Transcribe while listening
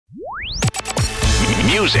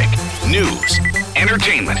Music, news,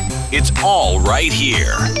 entertainment. It's all right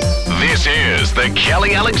here. This is The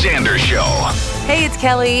Kelly Alexander Show. Hey, it's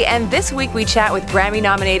Kelly, and this week we chat with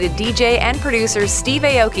Grammy-nominated DJ and producer Steve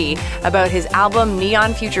Aoki about his album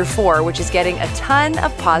Neon Future 4, which is getting a ton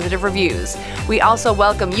of positive reviews. We also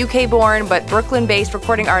welcome UK-born but Brooklyn-based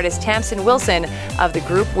recording artist Tamsin Wilson of the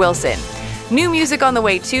group Wilsen. New music on the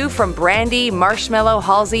way too from Brandy, Marshmello,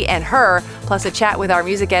 Halsey and H.E.R, plus a chat with our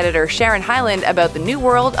music editor Sharon Hyland about the new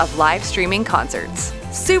world of live streaming concerts.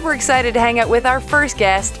 Super excited to hang out with our first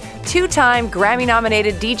guest, two-time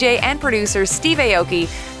Grammy-nominated DJ and producer Steve Aoki,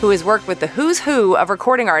 who has worked with the who's who of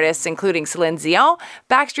recording artists including Celine Dion,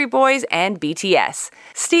 Backstreet Boys, and BTS.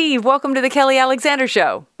 Steve, welcome to the Kelly Alexander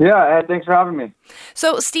Show. Yeah, thanks for having me.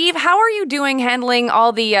 So, Steve, how are you doing handling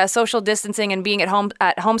all the social distancing and being at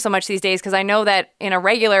home so much these days? Because I know that in a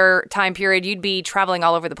regular time period, you'd be traveling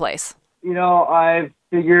all over the place. You know, I've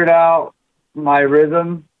figured out my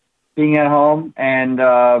rhythm being at home,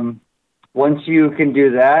 and once you can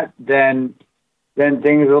do that, then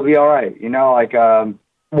things will be all right. You know, like,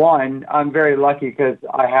 one, I'm very lucky because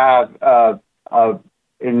I have an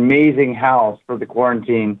amazing house for the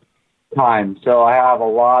quarantine time. So I have a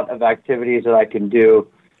lot of activities that I can do.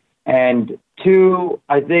 And two,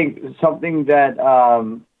 I think something that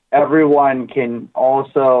everyone can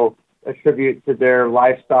also attribute to their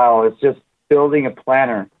lifestyle is just building a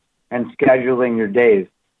planner and scheduling your days.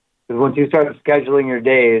 Because once you start scheduling your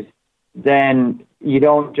days, then you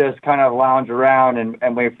don't just kind of lounge around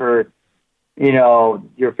and wait for, you know,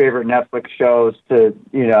 your favorite Netflix shows to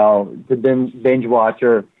binge watch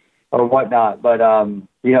or whatnot. But,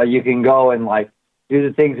 you know, you can go and like do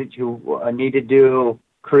the things that you need to do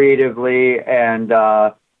creatively and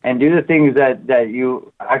do the things that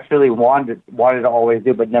you actually wanted to always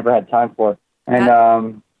do, but never had time for.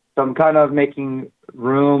 And, so I'm kind of making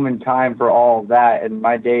room and time for all of that. And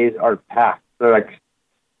my days are packed. They're like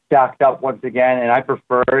stacked up once again. And I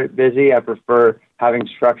prefer it busy. I prefer having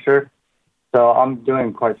structure. So I'm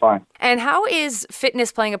doing quite fine. And how is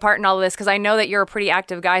fitness playing a part in all of this? Because I know that you're a pretty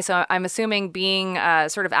active guy, so I'm assuming being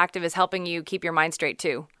sort of active is helping you keep your mind straight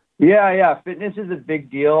too. Yeah. Fitness is a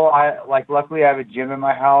big deal. Luckily I have a gym in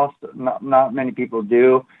my house. Not many people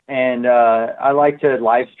do. And I like to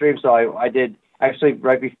live stream. So I did actually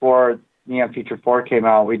right before Neon Future 4 came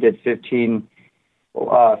out, we did 15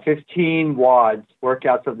 WODs,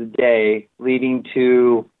 workouts of the day, leading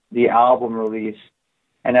to the album release.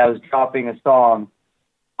 And I was dropping a song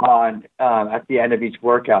on at the end of each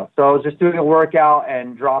workout. So I was just doing a workout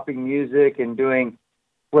and dropping music and doing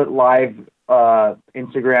split live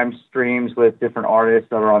Instagram streams with different artists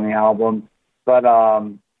that are on the album. But,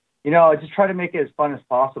 you know, I just try to make it as fun as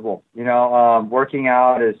possible. You know, working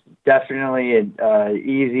out is definitely an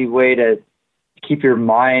easy way to keep your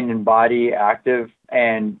mind and body active.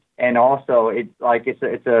 And also it's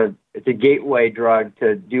a gateway drug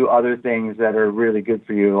to do other things that are really good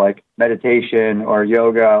for you, like meditation or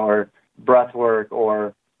yoga or breath work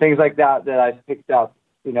or things like that I've picked up,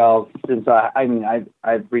 you know, since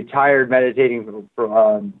I've retired meditating for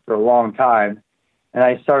a long time, and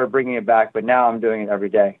I started bringing it back, but now I'm doing it every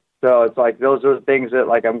day. So it's like those are the things that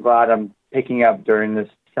like I'm glad I'm picking up during this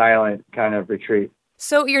silent kind of retreat.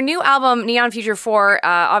 So your new album, Neon Future 4,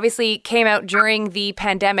 obviously came out during the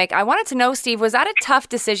pandemic. I wanted to know, Steve, was that a tough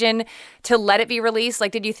decision to let it be released?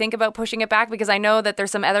 Like, did you think about pushing it back? Because I know that there's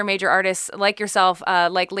some other major artists like yourself,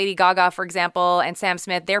 like Lady Gaga, for example, and Sam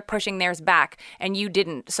Smith. They're pushing theirs back, and you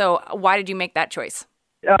didn't. So why did you make that choice?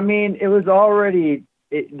 I mean, it was already...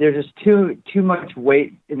 there's just too much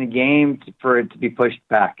weight in the game for it to be pushed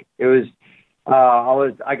back. It was...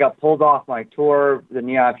 I got pulled off my tour, the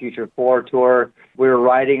Neon Future 4 tour. We were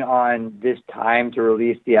riding on this time to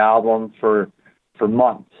release the album for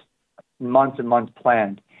months and months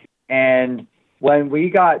planned. And when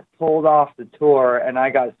we got pulled off the tour and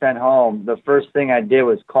I got sent home, the first thing I did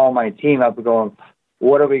was call my team up and going,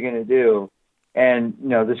 what are we going to do? And, you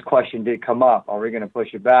know, this question did come up. Are we going to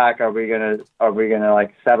push it back? Are we going to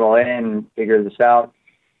like settle in and figure this out?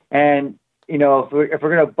 And, you know, if we're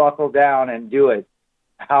going to buckle down and do it,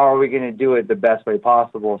 how are we going to do it the best way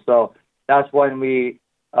possible? So that's when we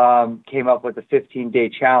came up with the 15-day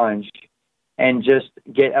challenge and just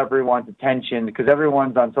get everyone's attention, because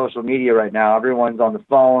everyone's on social media right now. Everyone's on the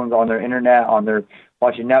phones, on their internet, on their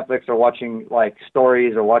watching Netflix or watching like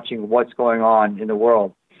stories or watching what's going on in the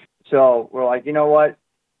world. So we're like, you know what?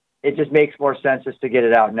 It just makes more sense just to get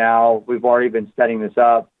it out now. We've already been setting this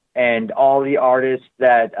up. And all the artists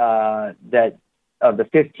that of the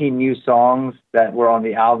 15 new songs that were on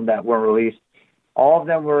the album that were released, all of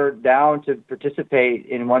them were down to participate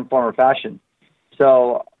in one form or fashion.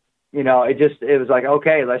 So it was like,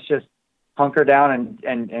 okay, let's just hunker down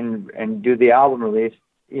and do the album release.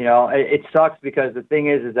 It sucks because the thing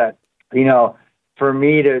is that, for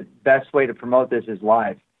me, the best way to promote this is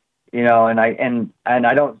live, and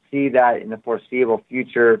I don't see that in the foreseeable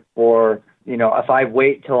future for, if I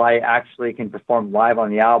wait till I actually can perform live on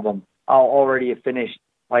the album, I'll already have finished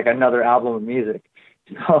like another album of music.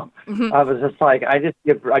 So I was just like, I just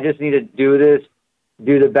need to do this,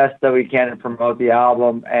 do the best that we can and promote the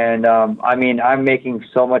album. And, I'm making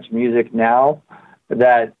so much music now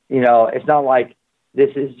that, it's not like this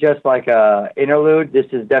is just like a interlude. This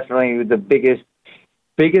is definitely the biggest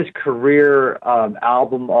career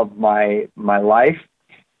album of my life.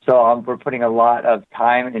 So we're putting a lot of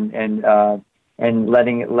time and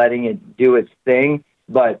letting it do its thing.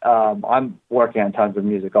 But I'm working on tons of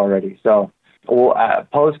music already. So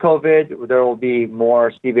post-COVID, there will be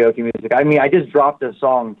more Steve Aoki music. I just dropped a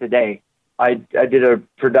song today. I did a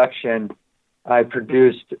production. I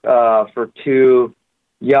produced for 2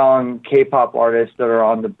 young K-pop artists that are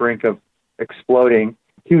on the brink of exploding.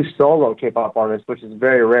 2 solo K-pop artists, which is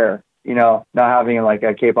very rare, not having like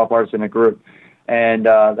a K-pop artist in a group. And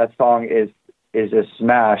that song is a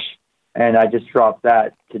smash. And I just dropped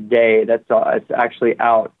that today. It's actually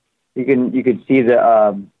out. You can see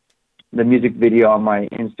the music video on my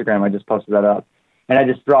Instagram. I just posted that up. And I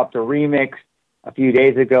just dropped a remix a few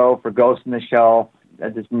days ago for Ghost in the Shell,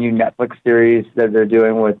 this new Netflix series that they're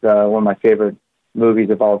doing with one of my favorite movies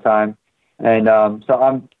of all time. And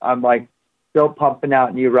so I'm like still pumping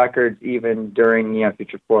out new records even during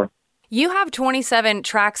Future 4. You have 27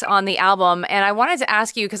 tracks on the album, and I wanted to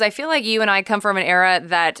ask you, because I feel like you and I come from an era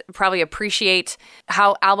that probably appreciate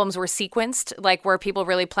how albums were sequenced, like where people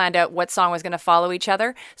really planned out what song was going to follow each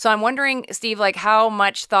other. So I'm wondering, Steve, like how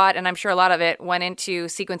much thought, and I'm sure a lot of it, went into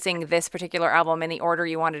sequencing this particular album in the order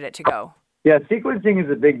you wanted it to go? Yeah, sequencing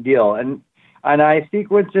is a big deal, and I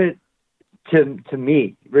sequence it to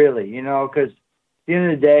me, really, because at the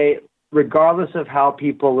end of the day, regardless of how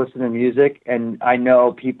people listen to music, and I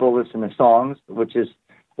know people listen to songs, which is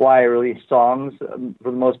why I release songs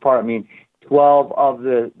for the most part. 12 of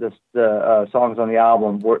the songs on the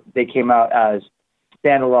album they came out as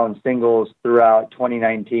standalone singles throughout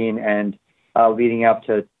 2019 and leading up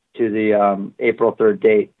to the April 3rd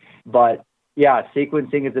date. But yeah,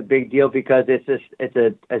 sequencing is a big deal because it's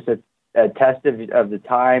a test of the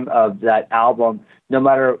time of that album. No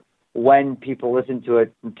matter when people listen to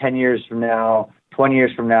it 10 years from now, 20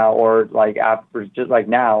 years from now, or like after, just like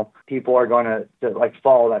now, people are going to like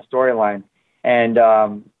follow that storyline. And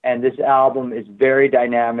this album is very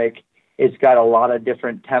dynamic. It's got a lot of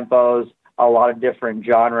different tempos, a lot of different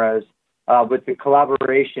genres. With the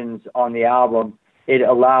collaborations on the album, it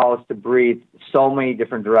allows to breathe so many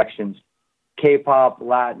different directions. K-pop,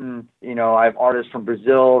 Latin, I have artists from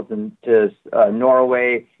Brazil to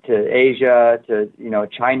Norway, to Asia, to,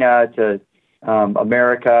 China, to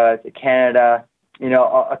America, to Canada,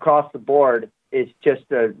 across the board. It's just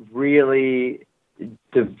a really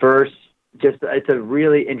diverse, it's a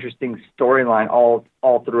really interesting storyline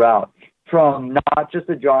all throughout, from not just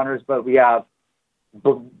the genres, but we have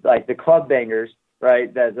like the club bangers,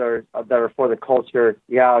 right, that are for the culture.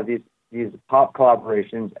 You have these pop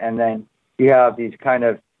collaborations, and then you have these kind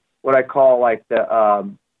of what I call like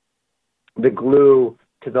the glue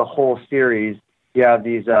to the whole series. You have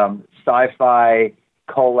these sci-fi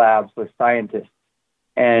collabs with scientists,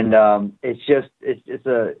 and it's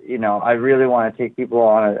a I really want to take people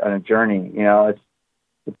on a journey. It's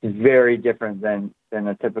very different than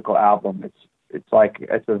a typical album. It's like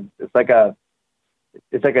a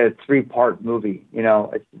 3-part movie.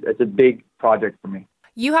 It's a big project for me.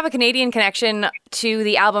 You have a Canadian connection to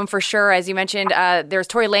the album for sure. As you mentioned, there's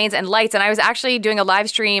Tory Lanez and Lights, and I was actually doing a live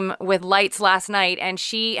stream with Lights last night, and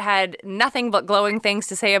she had nothing but glowing things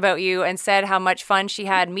to say about you and said how much fun she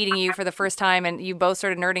had meeting you for the first time, and you both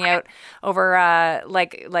started nerding out over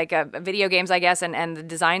video games, I guess, and the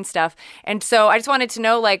design stuff. And so I just wanted to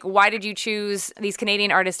know, like, why did you choose these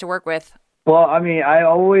Canadian artists to work with? Well, I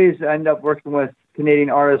always end up working with Canadian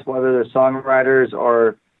artists, whether they're songwriters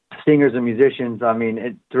or singers and musicians.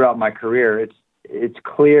 Throughout my career, it's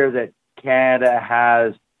clear that Canada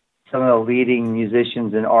has some of the leading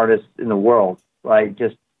musicians and artists in the world, like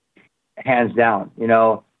just hands down.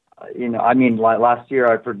 Like last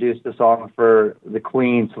year I produced a song for the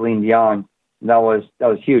Queen, Celine Dion. And that was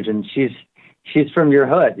huge, and she's from your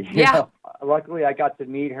hood. Yeah. Luckily, I got to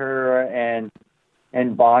meet her and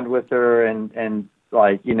bond with her and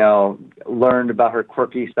learned about her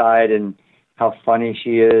quirky side and how funny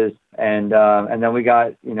she is, and then we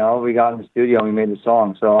got in the studio and we made the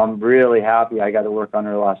song. So I'm really happy I got to work on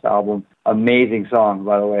her last album. Amazing song,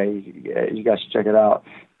 by the way. You guys should check it out.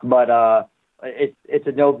 But it's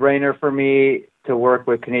a no-brainer for me to work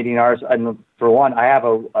with Canadian artists. And for one, I have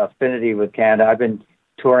a affinity with Canada. I've been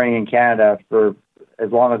touring in Canada for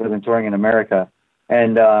as long as I've been touring in America.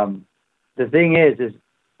 And the thing is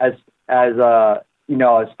as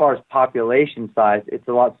far as population size, it's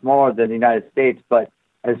a lot smaller than the United States. But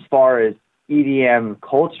as far as EDM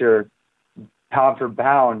culture, pound for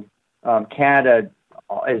pound, Canada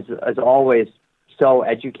is always so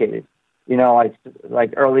educated.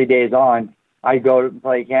 Like early days on, I'd go to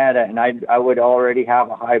play Canada, and I would already have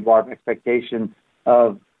a high bar of expectation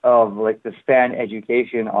of like the fan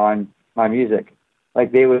education on my music.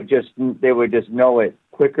 Like they would just know it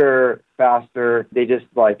quicker, faster. They just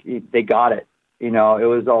they got it. It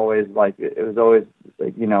was always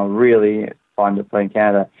really fun to play in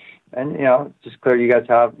Canada, and it's just clear you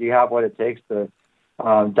have what it takes to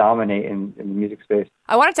dominate in the music space.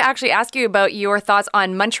 I wanted to actually ask you about your thoughts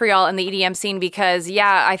on Montreal and the EDM scene because,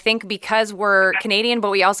 I think because we're Canadian, but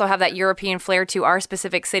we also have that European flair to our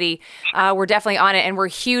specific city, we're definitely on it, and we're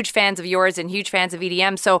huge fans of yours and huge fans of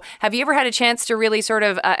EDM. So have you ever had a chance to really sort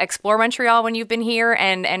of explore Montreal when you've been here?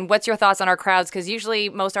 And what's your thoughts on our crowds? Because usually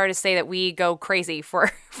most artists say that we go crazy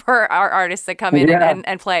for our artists that come in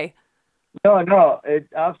and play. No,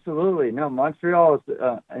 absolutely. No, Montreal is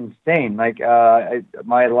insane. Like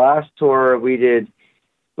my last tour, we did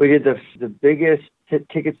the biggest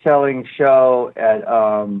ticket selling show at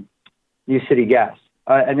U City Gas,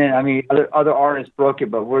 and then other artists broke it,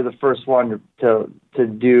 but we're the first one to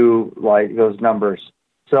do like those numbers.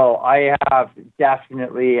 So I have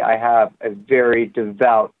a very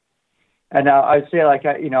devout, and I'd say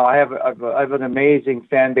I have an amazing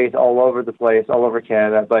fan base all over the place, all over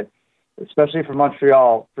Canada, but especially for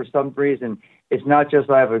Montreal, for some reason, it's not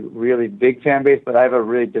just I have a really big fan base, but I have a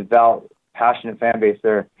really devout, passionate fan base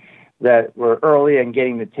there that were early in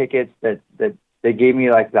getting the tickets, that they gave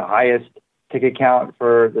me like the highest ticket count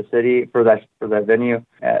for the city, for that venue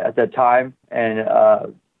at that time. And,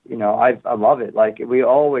 I love it. Like we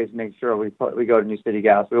always make sure we go to New City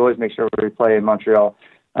Gas. We always make sure we play in Montreal.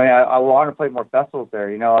 I want to play more festivals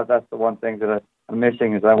there. That's the one thing that I'm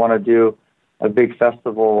missing is I want to do a big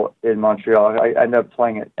festival in Montreal. I ended up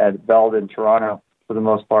playing at Beld in Toronto for the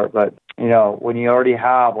most part, but when you already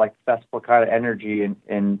have like festival kind of energy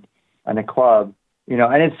in a club,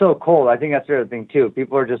 and it's so cold. I think that's the other thing too.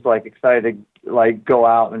 People are just like excited to like go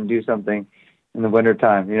out and do something in the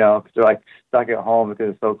wintertime, because they're like stuck at home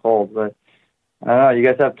because it's so cold. But I don't know, you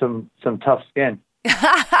guys have some tough skin.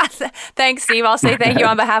 Thanks, Steve. I'll say thank you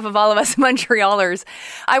on behalf of all of us Montrealers.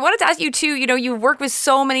 I wanted to ask you too, you've worked with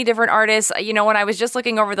so many different artists. When I was just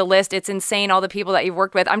looking over the list, it's insane all the people that you've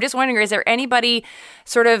worked with. I'm just wondering, is there anybody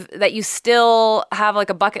sort of that you still have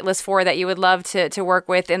like a bucket list for that you would love to work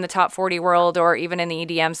with in the top 40 world or even in the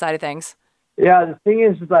EDM side of things? Yeah, the thing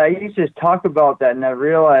is that I used to talk about that, and I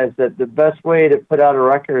realized that the best way to put out a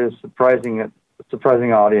record is surprising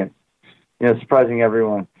audience, surprising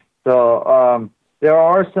everyone. So, there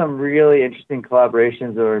are some really interesting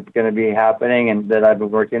collaborations that are going to be happening and that I've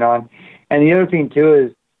been working on. And the other thing, too,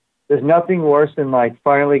 is there's nothing worse than, like,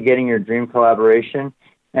 finally getting your dream collaboration.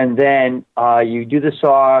 And then you do the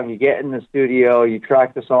song, you get in the studio, you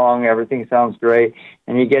track the song, everything sounds great,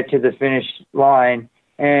 and you get to the finish line,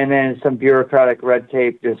 and then some bureaucratic red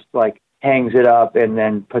tape just, like, hangs it up and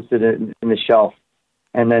then puts it in the shelf.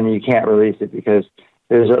 And then you can't release it because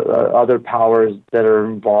there's other powers that are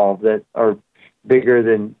involved that are bigger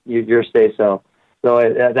than your say-so. So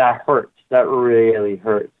that hurts. That really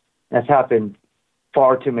hurts. That's happened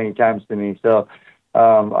far too many times to me. So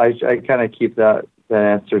I kind of keep that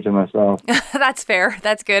answer to myself. That's fair.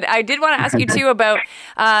 That's good. I did want to ask you, too, about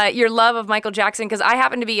your love of Michael Jackson, because I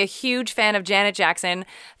happen to be a huge fan of Janet Jackson.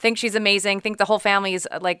 Think she's amazing. Think the whole family is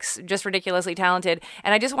like just ridiculously talented.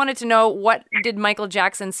 And I just wanted to know, what did Michael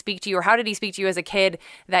Jackson speak to you, or how did he speak to you as a kid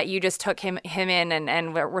that you just took him in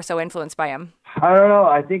and were so influenced by him? I don't know.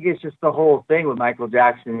 I think it's just the whole thing with Michael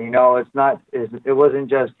Jackson. It wasn't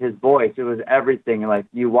just his voice. It was everything. Like,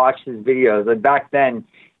 you watch his videos. And back then,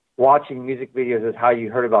 watching music videos is how you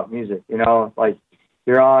heard about music. Like,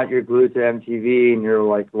 you're glued to MTV and you're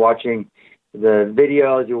like watching the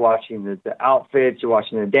videos, you're watching the outfits, you're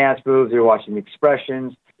watching the dance moves, you're watching the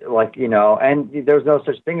expressions, and there was no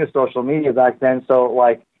such thing as social media back then. So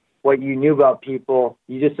like, what you knew about people,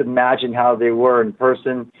 you just imagined how they were in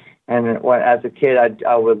person. And as a kid,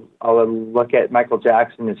 I would look at Michael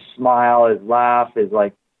Jackson, his smile, his laugh, his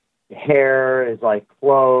like hair, his like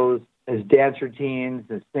clothes, his dance routines,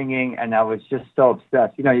 his singing, and I was just so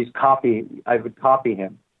obsessed. You know, I would copy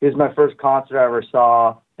him. He was my first concert I ever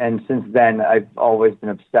saw, and since then I've always been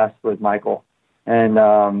obsessed with Michael. And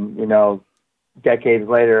you know, decades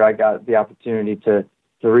later, I got the opportunity to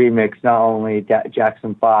remix not only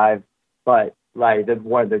Jackson 5, but like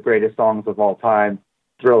one of the greatest songs of all time,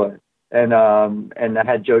 Thriller. And I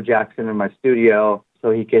had Joe Jackson in my studio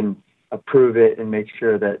so he can approve it and make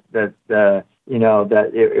sure that it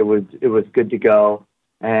was good to go.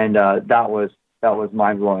 And that was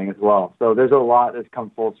mind blowing as well. So there's a lot that's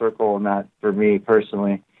come full circle in that for me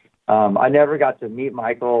personally. I never got to meet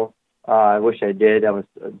Michael. I wish I did. I was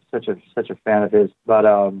such a fan of his, but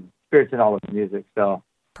spirits in all of his music. So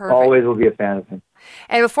Perfect. Always will be a fan of him.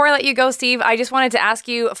 And before I let you go, Steve, I just wanted to ask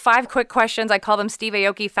you 5 quick questions. I call them Steve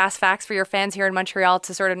Aoki fast facts for your fans here in Montreal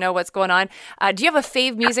to sort of know what's going on. Do you have a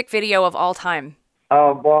fave music video of all time?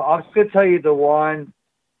 Well, I'm just going to tell you the one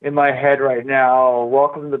in my head right now.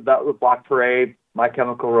 Welcome to the Black Parade, My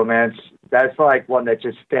Chemical Romance. That's like one that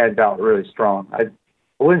just stands out really strong. I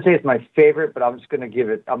wouldn't say it's my favorite, but I'm going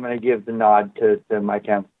to give the nod to My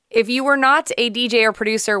Chem. If you were not a DJ or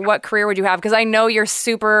producer, what career would you have? Because I know you're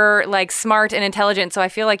super smart and intelligent, so I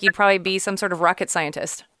feel like you'd probably be some sort of rocket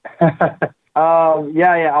scientist.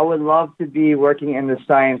 I would love to be working in the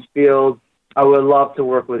science field. I would love to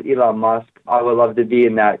work with Elon Musk. I would love to be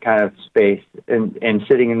in that kind of space and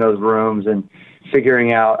sitting in those rooms and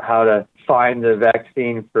figuring out how to find the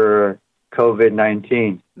vaccine for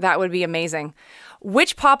COVID-19. That would be amazing.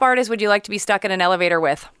 Which pop artist would you like to be stuck in an elevator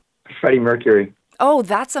with? Freddie Mercury. Oh,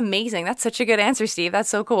 that's amazing. That's such a good answer, Steve. That's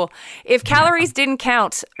so cool. If calories didn't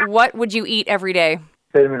count, what would you eat every day?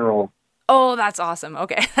 Cinnamon roll. Oh, that's awesome.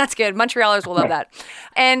 Okay, that's good. Montrealers will love that.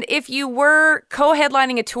 And if you were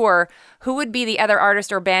co-headlining a tour, who would be the other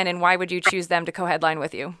artist or band, and why would you choose them to co-headline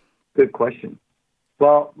with you? Good question.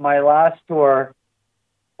 Well, my last tour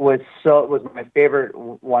was my favorite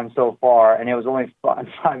one so far, and it was only 5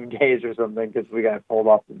 days or something because we got pulled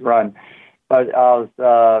off the run. But I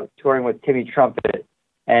was touring with Timmy Trumpet,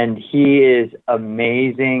 and he is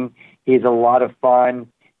amazing. He's a lot of fun.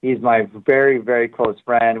 He's my very, very close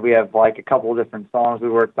friend. We have a couple of different songs we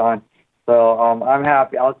worked on. So I'm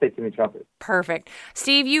happy. I'll say Timmy Trumpet. Perfect.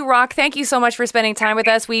 Steve, you rock. Thank you so much for spending time with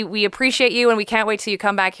us. We appreciate you, and we can't wait till you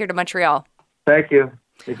come back here to Montreal. Thank you.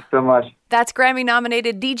 Thank you so much. That's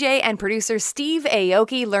Grammy-nominated DJ and producer Steve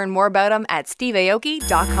Aoki. Learn more about him at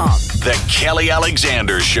steveaoki.com. The Kelly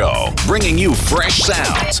Alexander Show, bringing you fresh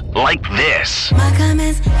sounds like this. My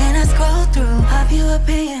comments and I scroll through of your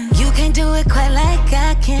opinion. You can't do it quite like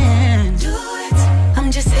I can. Do it.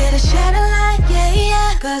 I'm just here to shed a light,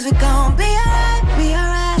 yeah. 'Cause we're gonna be alright, be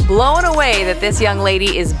alright. Blown away that this young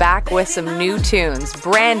lady is back with some new tunes.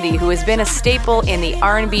 Brandy, who has been a staple in the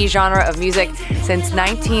R&B genre of music since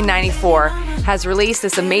 1994, has released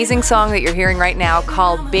this amazing song that you're hearing right now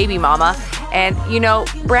called Baby Mama. And,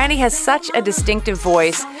 Brandy has such a distinctive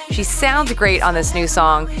voice. She sounds great on this new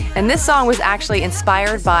song. And this song was actually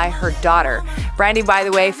inspired by her daughter. Brandy, by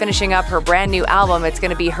the way, finishing up her brand new album. It's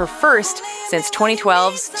going to be her first since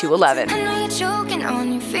 2012's 211. I know you're joking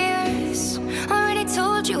on your fears. Already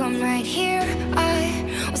told you I'm right here.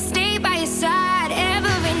 I will stay by your side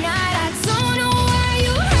every night. I don't know where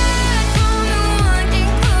you hide from the one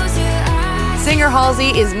and close your eyes. Singer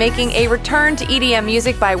Halsey is making a return to EDM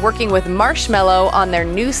music by working with Marshmello on their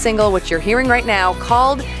new single, which you're hearing right now,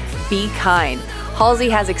 called Be Kind. Halsey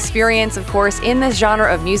has experience, of course, in this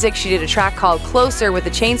genre of music. She did a track called Closer with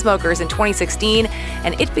the Chainsmokers in 2016,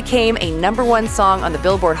 and it became a #1 song on the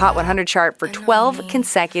Billboard Hot 100 chart for 12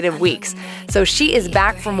 consecutive weeks. So she is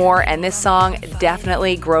back for more, and this song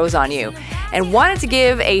definitely grows on you. And wanted to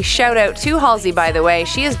give a shout out to Halsey, by the way.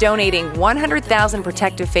 She is donating 100,000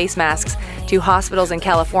 protective face masks to hospitals in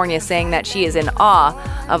California, saying that she is in awe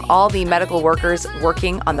of all the medical workers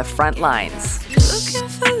working on the front lines. Looking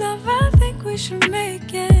for love, I think we should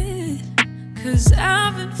make it. 'Cause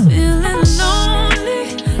I've been feeling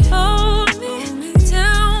lonely. Hold me,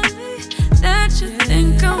 tell me that you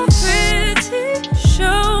think I'm pretty.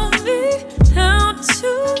 Show me how to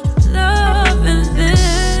love and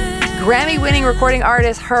then. Grammy-winning recording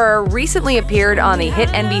artist H.E.R. recently appeared on the hit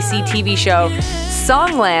NBC TV show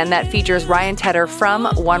Songland that features Ryan Tedder from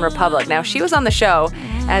One Republic. Now, she was on the show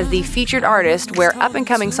as the featured artist where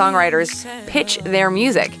up-and-coming songwriters pitch their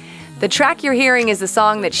music. The track you're hearing is the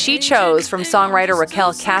song that she chose from songwriter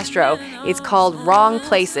Raquel Castro. It's called Wrong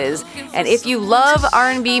Places. And if you love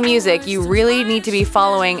R&B music, you really need to be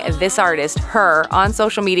following this artist, H.E.R, on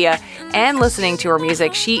social media and listening to her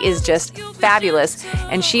music. She is just fabulous,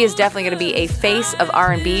 and she is definitely going to be a face of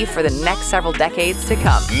R&B for the next several decades to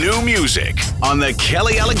come. New music on The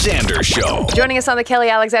Kelly Alexander Show. Joining us on The Kelly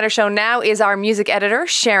Alexander Show now is our music editor,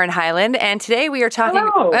 Sharon Hyland. And today we are talking...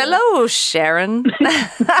 Hello, Sharon.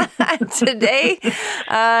 Today,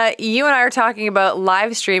 you and I are talking about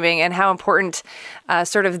live streaming and how important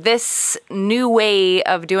sort of this new way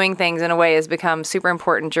of doing things in a way has become super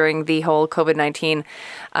important during the whole COVID-19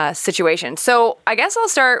 situation. So I guess I'll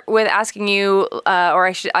start with asking you,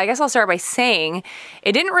 I guess I'll start by saying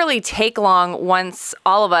it didn't really take long once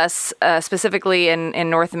all of us, specifically in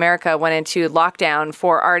North America, went into lockdown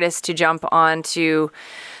for artists to jump onto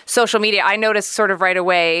social media. I noticed sort of right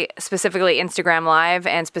away, specifically Instagram Live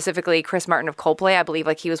and specifically Chris Martin of Coldplay. I believe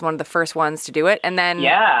like he was one of the first ones to do it. And then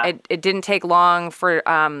it didn't take long for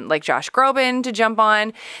like Josh Groban to jump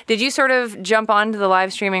on. Did you sort of jump onto the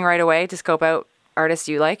live streaming right away to scope out artists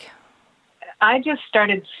you like? I just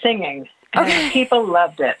started singing and people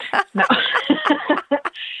loved it. No.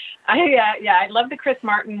 I love the Chris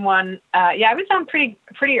Martin one. I was on pretty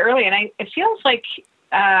early, and it feels like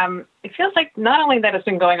not only that it's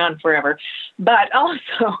been going on forever, but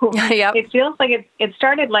also It feels like it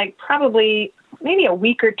started like probably maybe a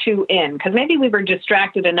week or two in, because maybe we were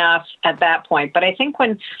distracted enough at that point. But I think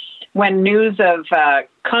when news of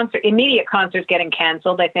immediate concerts getting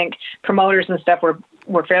canceled, I think promoters and stuff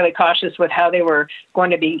were fairly cautious with how they were going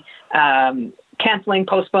to be canceling,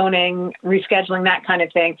 postponing, rescheduling, that kind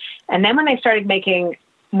of thing. And then when they started making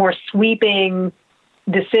more sweeping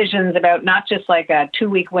decisions about not just like a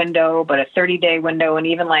 2-week window, but a 30-day window, and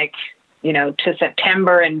even like, to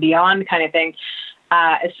September and beyond kind of thing.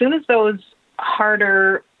 As soon as those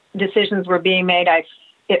harder decisions were being made,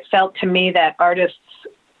 it felt to me that artists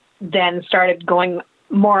then started going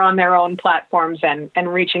more on their own platforms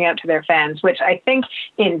and reaching out to their fans, which I think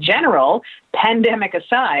in general, pandemic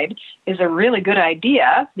aside, is a really good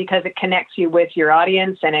idea because it connects you with your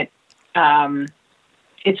audience, and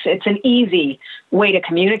it's an easy way to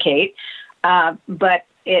communicate, but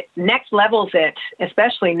it next levels it,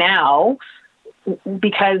 especially now,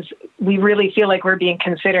 because we really feel like we're being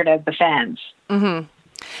considered as the fans. Mm-hmm.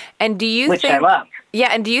 And do you which think, I love. Yeah,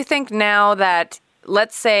 and do you think now that,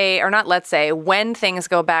 when things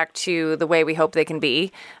go back to the way we hope they can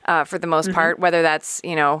be, for the most part, whether that's,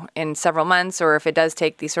 in several months or if it does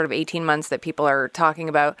take these sort of 18 months that people are talking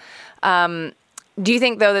about, do you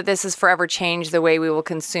think, though, that this has forever changed the way we will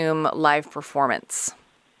consume live performance?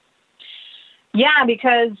 Yeah,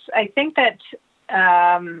 because I think that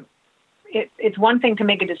it's one thing to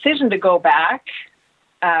make a decision to go back.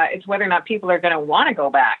 It's whether or not people are going to want to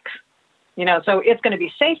go back. So it's going to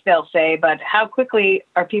be safe, they'll say, but how quickly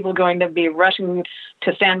are people going to be rushing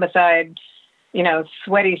to stand beside,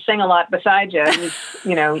 sweaty Sing-A-Lot beside you, and,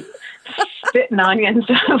 spitting on you and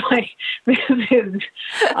stuff, like, this is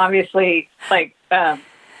obviously, like,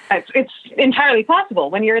 it's entirely possible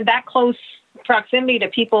when you're in that close proximity to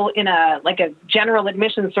people in a general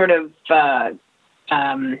admission sort of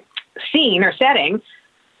scene or setting,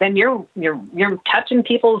 then you're touching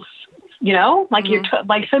people's, you're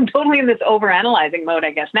I'm totally in this overanalyzing mode,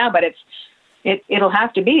 I guess now, but it'll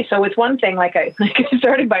have to be. So it's one thing, like I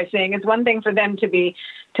started by saying, it's one thing for them to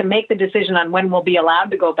make the decision on when we'll be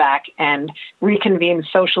allowed to go back and reconvene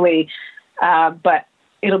socially. But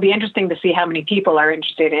it'll be interesting to see how many people are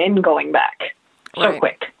interested in going back so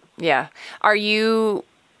quick. Yeah. Are you,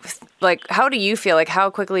 how do you feel?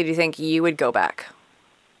 How quickly do you think you would go back?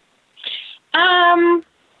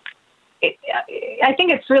 I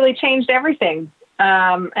think it's really changed everything.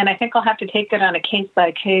 And I think I'll have to take it on a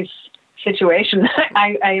case-by-case situation.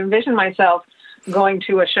 I envision myself going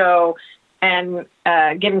to a show and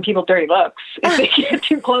giving people dirty looks if they get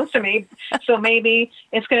too close to me. So maybe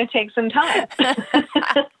it's going to take some time.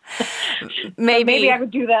 Maybe I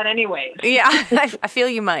would do that anyway. Yeah, I feel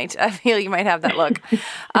you might. I feel you might have that look.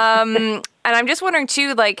 And I'm just wondering,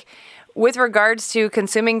 too, with regards to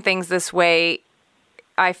consuming things this way,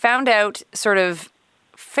 I found out sort of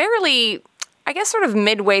fairly, I guess, sort of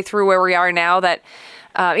midway through where we are now that,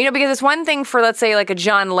 because it's one thing for, let's say, like a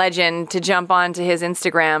John Legend to jump onto his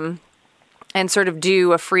Instagram and sort of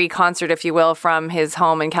do a free concert, if you will, from his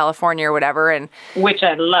home in California or whatever. And which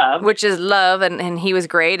I love. Which is love, and he was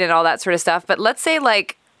great and all that sort of stuff. But let's say,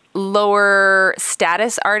 lower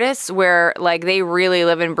status artists where, they really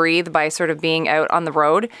live and breathe by sort of being out on the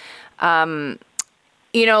road. How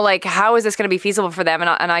is this going to be feasible for them?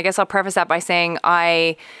 And I guess I'll preface that by saying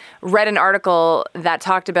I read an article that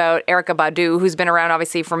talked about Erykah Badu, who's been around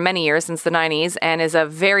obviously for many years, since the 90s, and is a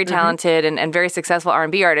very talented and very successful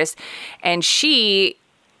R&B artist. And she,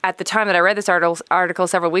 at the time that I read this article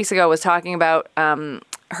several weeks ago, was talking about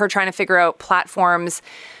her trying to figure out platforms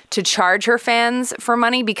to charge her fans for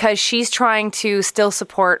money because she's trying to still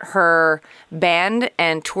support her band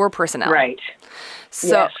and tour personnel. Right. So,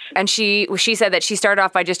 yes. And she said that she started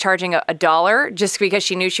off by just charging $1 just because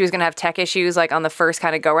she knew she was going to have tech issues like on the first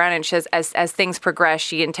kind of go around. And she says as things progress,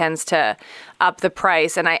 she intends to up the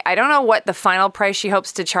price. And I don't know what the final price she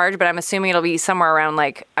hopes to charge, but I'm assuming it'll be somewhere around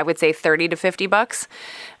like, I would say $30 to $50.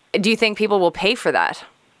 Do you think people will pay for that?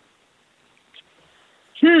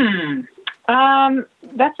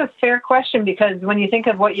 That's a fair question because when you think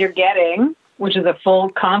of what you're getting, which is a full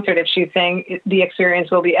concert, if she's saying the experience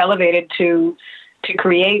will be elevated to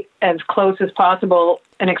create as close as possible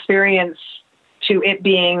an experience to it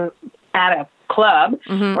being at a club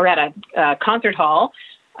or at a concert hall,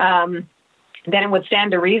 then it would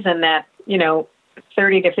stand to reason that, $30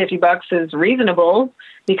 to $50 is reasonable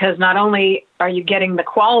because not only are you getting the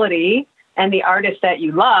quality and the artist that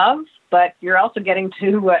you love, but you're also getting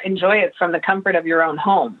to enjoy it from the comfort of your own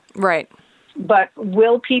home. Right. But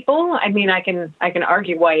will people? I mean, I can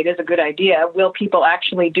argue why it is a good idea. Will people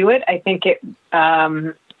actually do it? I think it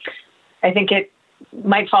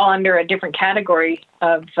might fall under a different category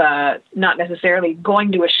of not necessarily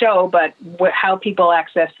going to a show, but how people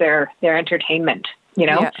access their entertainment.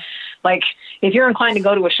 Yeah. Like if you're inclined to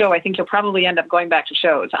go to a show, I think you'll probably end up going back to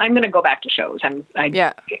shows. I'm going to go back to shows.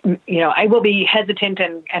 I will be hesitant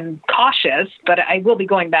and cautious, but I will be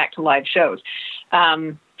going back to live shows.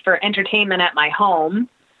 For entertainment at my home,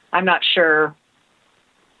 I'm not sure.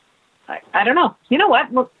 I don't know. You know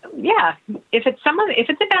what? Well, yeah. If it's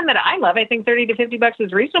a band that I love, I think $30 to $50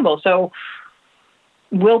 is reasonable. So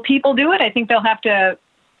will people do it? I think they'll have to,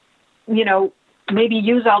 maybe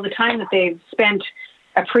use all the time that they've spent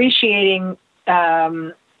appreciating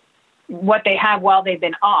what they have while they've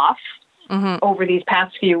been off over these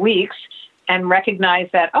past few weeks and recognize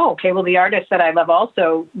that, the artists that I love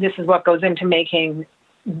also, this is what goes into making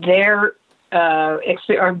their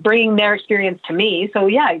or bringing their experience to me. So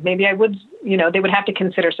yeah, maybe I would, they would have to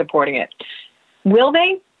consider supporting it. Will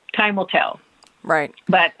they? Time will tell. Right.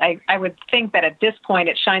 But I would think that at this point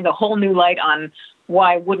it shines a whole new light on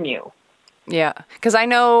why wouldn't you? Yeah. Because I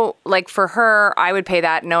know, like, for her, I would pay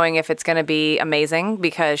that knowing if it's going to be amazing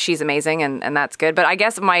because she's amazing and that's good. But I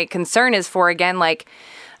guess my concern is for, again, like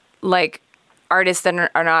artists that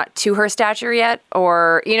are not to her stature yet,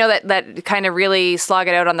 or, that kind of really slog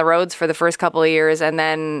it out on the roads for the first couple of years and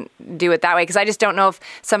then do it that way. Because I just don't know if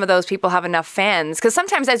some of those people have enough fans. Because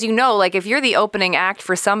sometimes, as you know, like if you're the opening act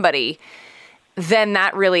for somebody, then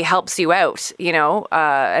that really helps you out,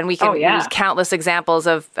 and we can use countless examples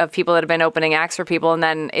of people that have been opening acts for people, and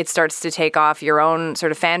then it starts to take off your own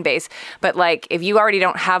sort of fan base. But like, if you already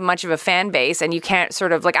don't have much of a fan base and you can't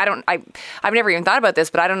sort of like, I've never even thought about this,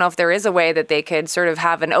 but I don't know if there is a way that they could sort of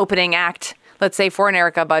have an opening act, let's say for an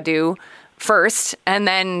Erykah Badu first, and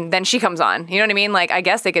then she comes on. You know what I mean? Like, I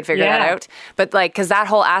guess they could figure that out. But like, because that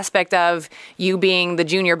whole aspect of you being the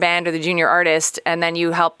junior band or the junior artist, and then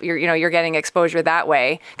you help, you're getting exposure that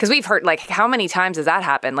way. Because we've heard, like, how many times has that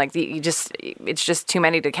happened? Like, it's just too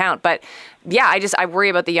many to count. But yeah, I worry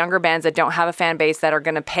about the younger bands that don't have a fan base that are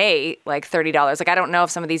going to pay like $30. Like, I don't know if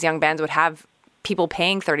some of these young bands would have people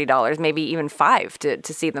paying $30, maybe even $5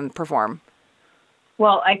 to see them perform.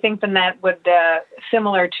 Well, I think then that would,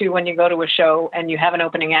 similar to when you go to a show and you have an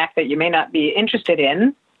opening act that you may not be interested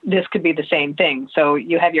in, this could be the same thing. So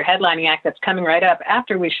you have your headlining act that's coming right up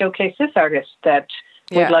after we showcase this artist that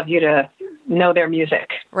would love you to know their music.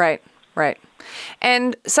 Right.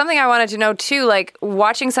 And something I wanted to know too, like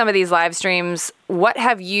watching some of these live streams, what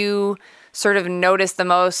have you sort of noticed the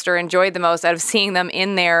most or enjoyed the most out of seeing them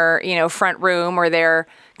in their, front room or their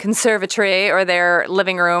conservatory or their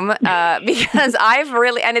living room? Because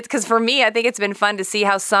it's because for me, I think it's been fun to see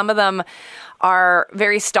how some of them are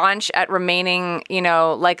very staunch at remaining,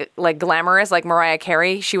 like glamorous, like Mariah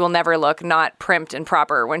Carey. She will never look not primped and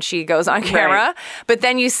proper when she goes on camera. Right. But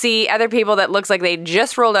then you see other people that looks like they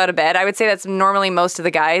just rolled out of bed. I would say that's normally most of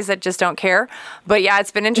the guys that just don't care. But yeah,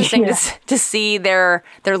 it's been interesting to see their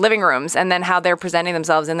living rooms and then how they're presenting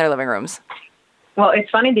themselves in their living rooms. Well,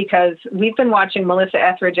 it's funny because we've been watching Melissa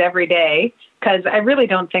Etheridge every day because I really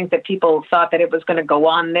don't think that people thought that it was going to go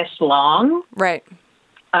on this long. Right.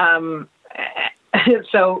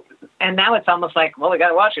 So, and now it's almost like, well, we got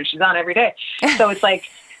to watch her. She's on every day. So it's like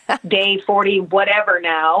day 40, whatever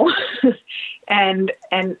now. and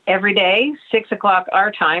every day, 6:00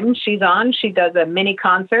 our time, she's on. She does a mini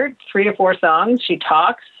concert, 3 to 4 songs. She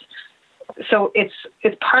talks. so it's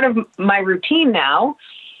part of my routine now.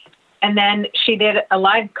 And then she did a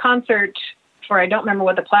live concert for, I don't remember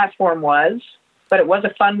what the platform was, but it was a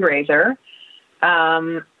fundraiser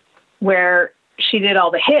where she did all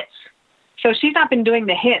the hits. So she's not been doing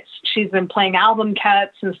the hits. She's been playing album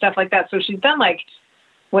cuts and stuff like that. So she's done like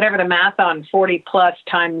whatever the math on 40 plus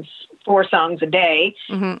times 4 songs a day.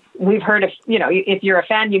 Mm-hmm. We've heard of, if you're a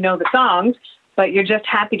fan, you know the songs, but you're just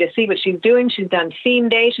happy to see what she's doing. She's done theme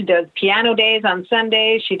day. She does piano days on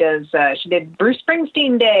Sundays. She did Bruce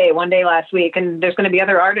Springsteen day one day last week. And there's going to be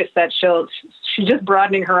other artists that she's just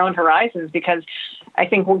broadening her own horizons, because I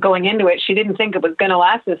think going into it, she didn't think it was going to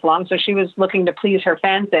last this long. So she was looking to please her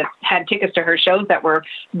fans that had tickets to her shows that were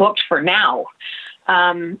booked for now.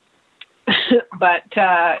 But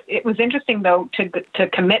it was interesting, though, to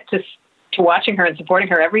commit to watching her and supporting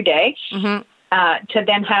her every day. Mm-hmm. To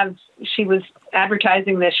then she was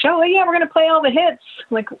advertising this show. Oh, yeah, we're going to play all the hits.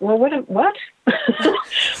 Like, well, what?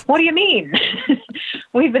 What do you mean?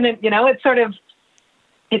 We've been, it's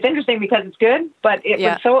interesting because it's good, but it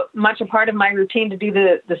was so much a part of my routine to do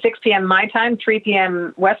the 6 p.m. my time, 3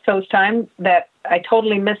 p.m. West Coast time, that I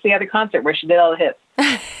totally missed the other concert where she did all the hits.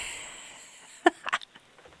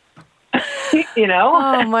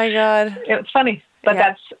 Oh my God. It was funny, but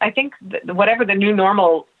that's, I think whatever the new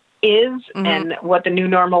normal is, mm-hmm. and what the new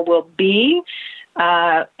normal will be,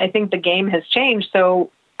 I think the game has changed.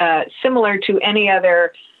 So similar to any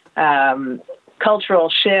other cultural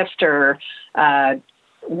shift or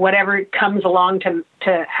whatever comes along to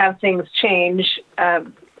have things change,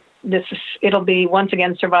 it'll be once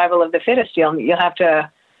again survival of the fittest. You'll have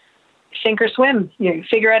to sink or swim. You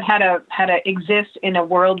figure out how to exist in a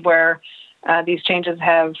world where these changes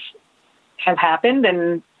have happened,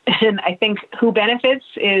 and I think who benefits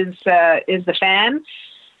is the fan,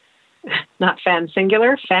 not fan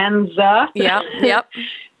singular, fans. Yep.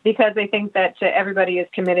 Because I think that everybody is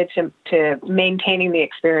committed to maintaining the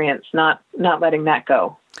experience, not letting that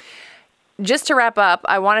go. Just to wrap up,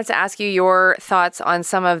 I wanted to ask you your thoughts on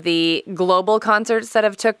some of the global concerts that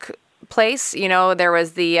have took place. There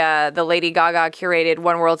was the Lady Gaga curated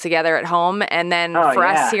One World Together at Home, and then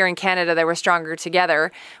us here in Canada, there were Stronger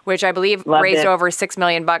Together, which I believe raised over $6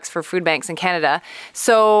 million for food banks in Canada.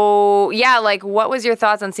 So what was your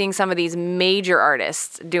thoughts on seeing some of these major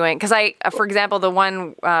artists doing? Because for example, the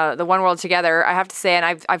One World Together, I have to say,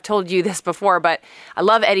 and I've told you this before, but I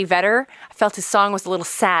love Eddie Vedder. I felt his song was a little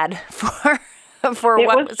sad for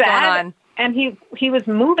what was going on. And he was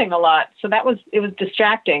moving a lot, so it was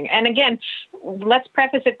distracting. And again, let's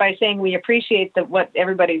preface it by saying we appreciate what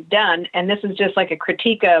everybody's done, and this is just like a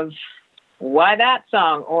critique of why that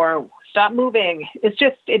song or stop moving. It's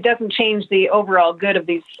just, it doesn't change the overall good of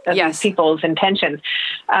these people's intentions.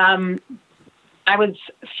 I was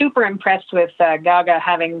super impressed with Gaga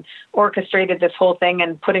having orchestrated this whole thing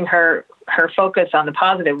and putting her focus on the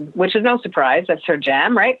positive, which is no surprise. That's her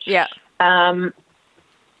jam, right? Yeah.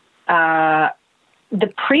 The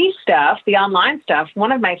pre-stuff, the online stuff,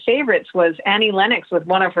 one of my favorites was Annie Lennox with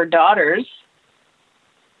one of her daughters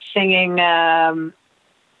singing There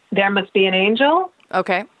Must Be an Angel.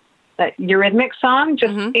 Okay. That Eurythmics song,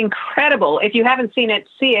 just incredible. If you haven't seen it,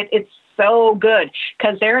 see it. It's so good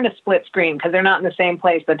because they're in a split screen because they're not in the same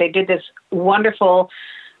place, but they did this wonderful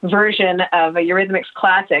version of a Eurythmics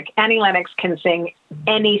classic. Annie Lennox can sing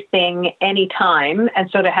anything, anytime. And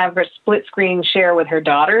so to have her split screen share with her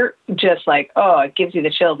daughter, just like, it gives you the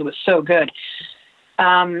chills. It was so good.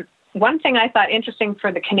 One thing I thought interesting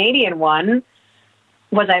for the Canadian one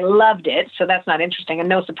was I loved it. So that's not interesting and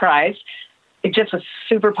no surprise. It just was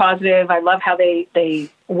super positive. I love how they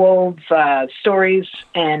wove stories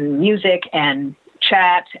and music and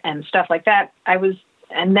chat and stuff like that.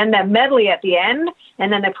 And then that medley at the end,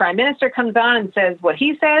 and then the Prime Minister comes on and says what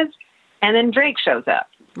he says, and then Drake shows up.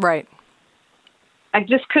 Right. I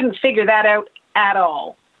just couldn't figure that out at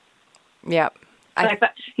all. Yep. I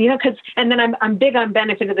thought, and then I'm big on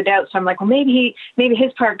benefit of the doubt, so I'm like, well, maybe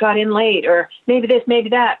his part got in late, or maybe this, maybe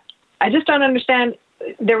that. I just don't understand.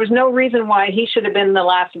 There was no reason why he should have been the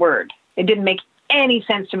last word. It didn't make any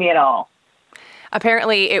sense to me at all.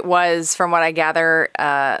 Apparently it was, from what I gather,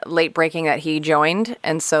 late breaking that he joined,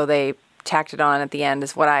 and so they tacked it on at the end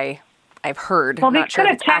is what I've heard. Well, they could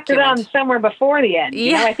have tacked it on somewhere before the end.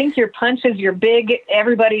 Yeah. I think your punch is your big,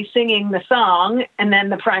 everybody singing the song, and then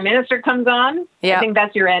the Prime Minister comes on. Yeah. I think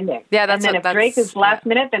that's your ending. Yeah, and then if Drake is last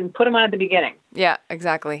minute, then put him on at the beginning. Yeah,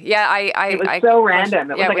 exactly. Yeah, it was so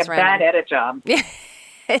random. It was like a bad edit job. Yeah.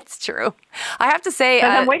 It's true. I have to say,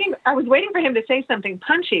 I was waiting for him to say something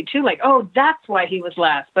punchy too, like, "Oh, that's why he was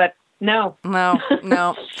last." But No.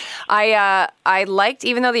 I liked,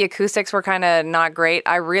 even though the acoustics were kind of not great,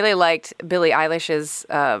 I really liked Billie Eilish's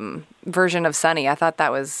version of Sunny. I thought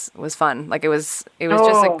that was fun. Like it was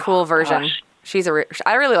just a cool version. Gosh.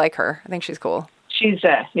 I really like her. I think she's cool. She's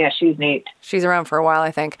neat. She's around for a while,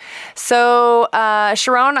 I think. So,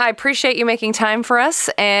 Sharon, I appreciate you making time for us.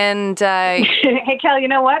 And hey, Kelly, you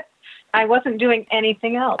know what? I wasn't doing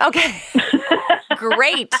anything else. Okay.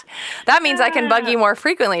 Great. That means I can bug you more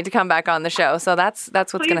frequently to come back on the show. So that's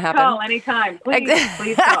what's going to happen. Please call anytime.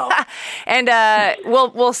 Please call. And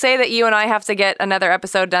we'll say that you and I have to get another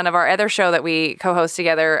episode done of our other show that we co-host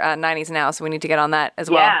together, 90s Now. So we need to get on that as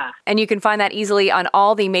well. Yeah. And you can find that easily on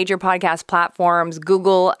all the major podcast platforms: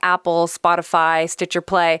 Google, Apple, Spotify, Stitcher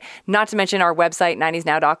Play, not to mention our website,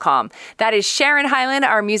 90snow.com. That is Sharon Hyland,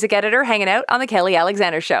 our music editor, hanging out on The Kelly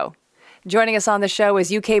Alexander Show. Joining us on the show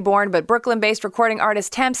is UK-born but Brooklyn-based recording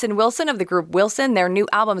artist Tamsin Wilson of the group Wilsen. Their new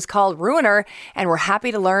album is called Ruiner, and we're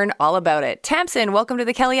happy to learn all about it. Tamsin, welcome to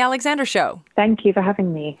the Kelly Alexander Show. Thank you for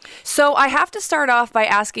having me. So I have to start off by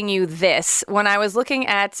asking you this. When I was looking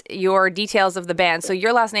at your details of the band, so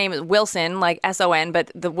your last name is Wilson, like S-O-N,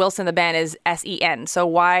 but the Wilson, the band, is S-E-N. So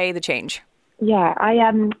why the change? Yeah,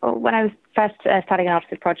 when I was first starting out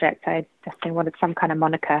this project, I definitely wanted some kind of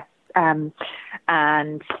moniker. And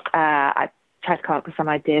I tried to come up with some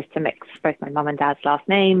ideas to mix both my mum and dad's last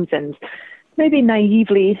names, and maybe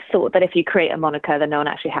naively thought that if you create a moniker, then no one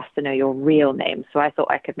actually has to know your real name. So I thought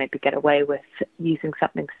I could maybe get away with using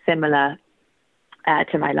something similar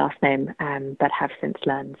to my last name, but have since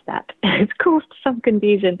learned that it's caused some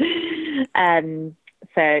confusion.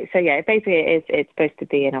 So yeah, basically it's supposed to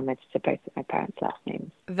be an homage to both of my parents' last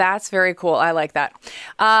names. That's very cool. I like that.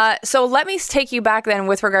 So let me take you back then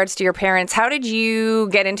with regards to your parents. How did you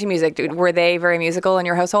get into music? Were they very musical in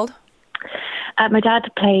your household? My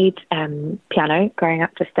dad played piano growing up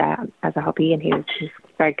just as a hobby, and he was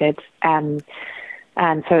very good. And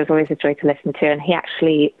so it was always a joy to listen to. And he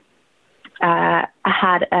actually there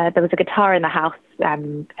was a guitar in the house.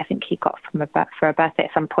 I think he got for a birthday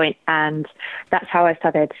at some point, and that's how I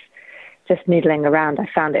started just noodling around. I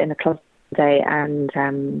found it in the closet one day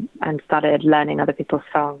and started learning other people's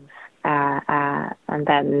songs, and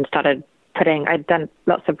then started I'd done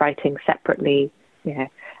lots of writing separately,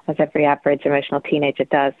 as every average emotional teenager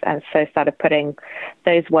does, and so started putting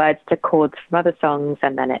those words to chords from other songs,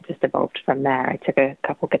 and then it just evolved from there. I took a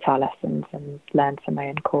couple guitar lessons and learned some of my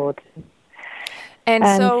own chords. And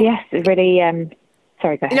so, yes, it really.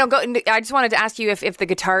 Sorry, go ahead. I just wanted to ask you if the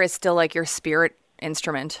guitar is still like your spirit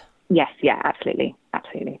instrument. Yes, yeah, absolutely. I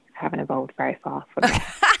haven't evolved very far from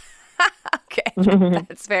that. Okay,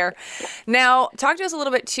 that's fair. Now, talk to us a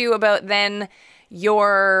little bit too about then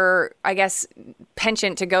your, I guess,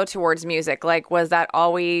 penchant to go towards music. Like, was that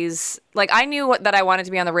always I knew that I wanted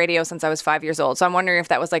to be on the radio since I was 5 years old. So I'm wondering if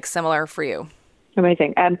that was similar for you.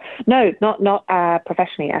 Amazing. No, not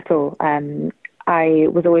professionally at all. I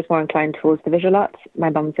was always more inclined towards the visual arts. My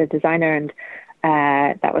mum's a designer, and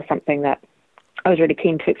that was something that I was really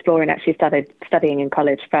keen to explore, and actually started studying in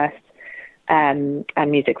college first. And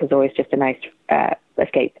music was always just a nice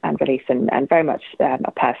escape and release, and very much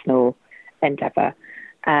a personal endeavor.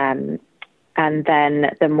 And then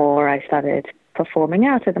the more I started performing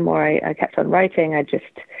out, and the more I kept on writing, I just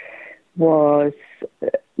was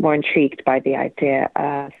more intrigued by the idea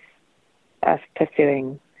of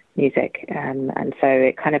pursuing music, and so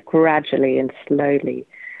it kind of gradually and slowly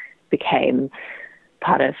became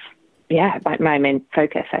part of my main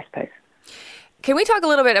focus, I suppose. Can we talk a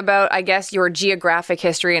little bit about, I guess, your geographic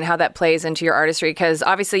history and how that plays into your artistry? Because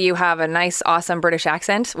obviously you have a nice, awesome British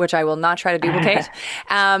accent, which I will not try to duplicate.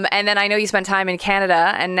 And then I know you spent time in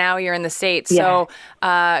Canada, and now you're in the States. Yeah.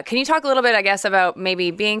 So can you talk a little bit, I guess, about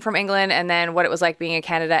maybe being from England, and then what it was like being in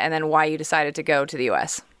Canada, and then why you decided to go to the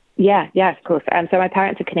US? Yeah, of course. So my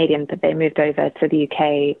parents are Canadian, but they moved over to the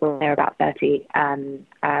UK when they were about 30. And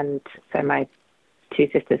so my two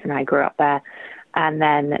sisters and I grew up there. And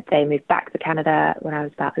then they moved back to Canada when I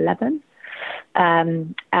was about 11.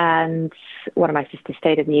 And one of my sisters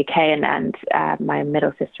stayed in the UK, and my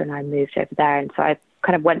middle sister and I moved over there. And so I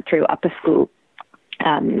kind of went through upper school,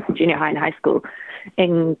 junior high and high school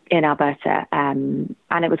in Alberta. And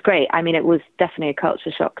it was great. I mean, it was definitely a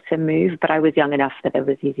culture shock to move, but I was young enough that it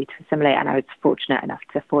was easy to assimilate, and I was fortunate enough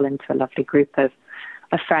to fall into a lovely group of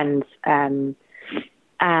friends. And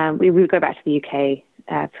we would go back to the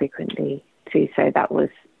UK frequently too, so that was,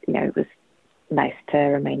 it was nice to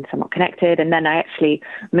remain somewhat connected. And then I actually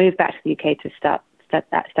moved back to the UK to start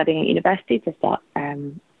studying at university, to start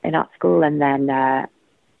in art school, and then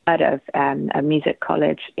out of a music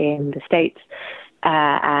college in the States.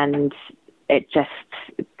 And it just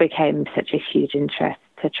became such a huge interest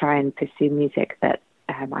to try and pursue music that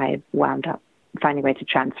I wound up finding a way to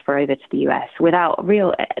transfer over to the US without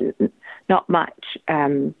not much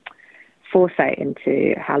foresight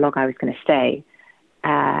into how long I was going to stay.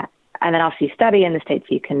 And then after you study in the States,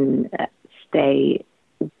 you can stay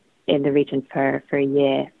in the region for a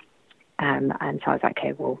year. And so I was like,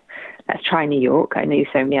 okay, well, let's try New York. I knew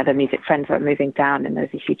so many other music friends were moving down, and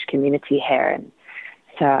there's a huge community here. And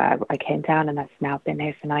so I came down, and I've now been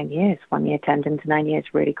here for 9 years. 1 year turned into 9 years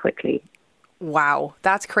really quickly. Wow,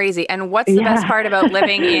 that's crazy. And what's the best part about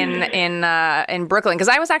living in Brooklyn? Because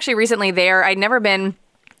I was actually recently there. I'd never been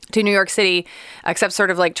to New York City, except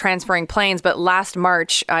sort of like transferring planes. But last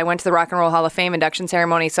March, I went to the Rock and Roll Hall of Fame induction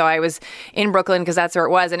ceremony. So I was in Brooklyn because that's where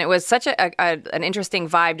it was. And it was such an interesting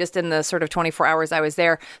vibe just in the sort of 24 hours I was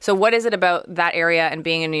there. So what is it about that area and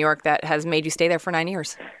being in New York that has made you stay there for 9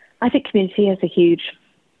 years? I think community has a huge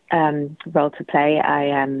role to play.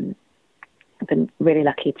 I've been really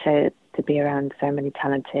lucky to be around so many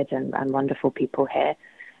talented and wonderful people here,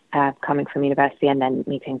 coming from university and then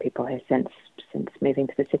meeting people here since moving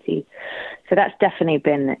to the city. So that's definitely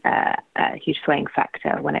been a huge swaying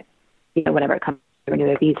factor whenever it comes to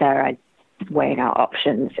renewing a visa, weighing out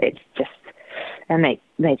options. It's just made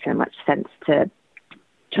so much sense to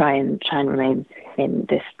try and remain in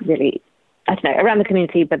this really, I don't know, around the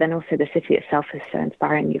community, but then also the city itself is so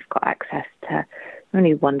inspiring. You've got access to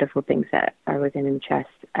really wonderful things that are within interest.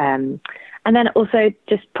 And then also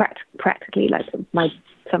just practically, like some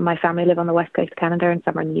of my family live on the west coast of Canada and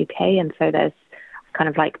some are in the UK. And so there's kind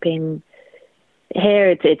of like being here,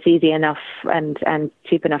 it's easy enough and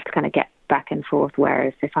cheap enough to kind of get back and forth.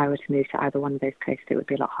 Whereas if I were to move to either one of those coasts, it would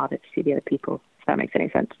be a lot harder to see the other people. If that makes any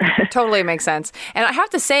sense. Totally makes sense. And I have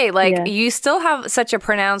to say, you still have such a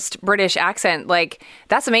pronounced British accent. Like,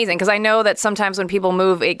 that's amazing. Because I know that sometimes when people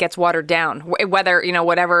move, it gets watered down, whether,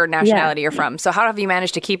 whatever nationality you're from. So how have you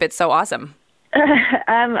managed to keep it so awesome?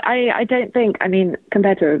 I don't think,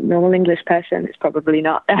 compared to a normal English person, it's probably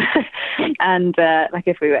not. And like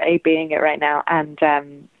if we were A-being it right now. And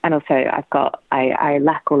also I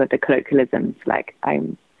lack all of the colloquialisms. Like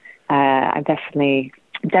I'm definitely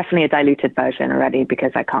a diluted version already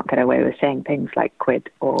because I can't get away with saying things like quid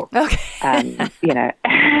or, sort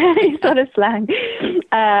of slang.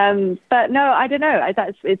 But no, I don't know.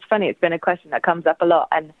 It's funny. It's been a question that comes up a lot.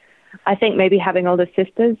 And I think maybe having older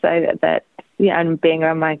sisters and being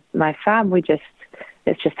around my fam,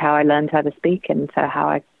 it's just how I learned how to speak and so how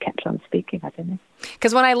I kept on speaking. I don't know.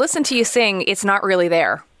 Because when I listen to you sing, it's not really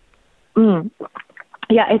there. Yeah,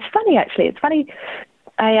 it's funny, actually. It's funny.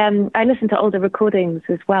 I listen to older recordings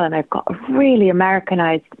as well, and I've got a really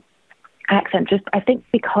Americanized accent, just I think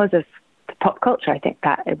because of the pop culture. I think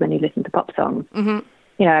that when you listen to pop songs,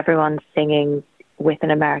 everyone's singing with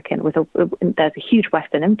an American, there's a huge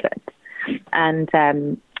Western influence. And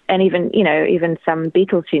even some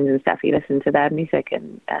Beatles tunes and stuff, you listen to their music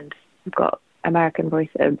and you've got American voice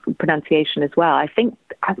pronunciation as well. I think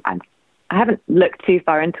I haven't looked too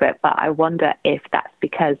far into it, but I wonder if that's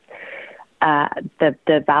because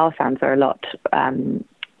the vowel sounds are a lot, I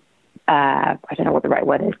don't know what the right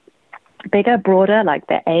word is, bigger, broader, like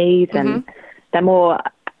the A's, and they're more,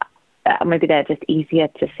 maybe they're just easier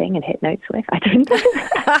to sing and hit notes with. I don't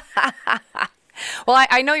know. Well,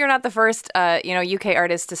 I know you're not the first, UK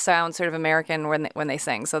artist to sound sort of American when they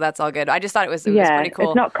sing, so that's all good. I I was pretty cool.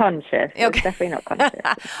 It's not conscious. Okay. It's definitely not conscious.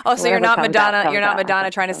 So you're not Madonna. You're not Madonna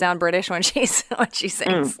trying to sound British when she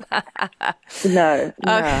sings. No,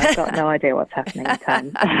 I've got no idea what's happening at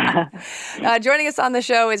the time. Joining us on the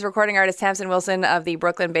show is recording artist Tamsin Wilson of the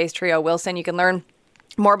Brooklyn-based trio Wilsen. You can learn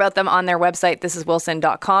more about them on their website,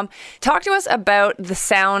 thisiswilsen.com. Talk to us about the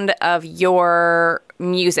sound of your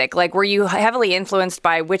music. Like, were you heavily influenced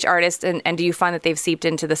by which artist, and do you find that they've seeped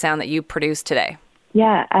into the sound that you produce today?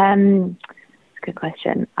 Yeah, it's a good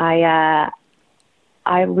question. I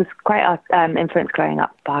was quite influenced growing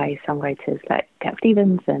up by songwriters like Cat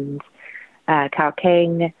Stevens and Carole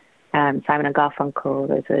King, Simon and Garfunkel.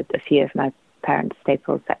 Those are a few of my parents'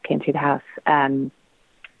 staples that came through the house. And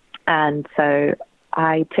so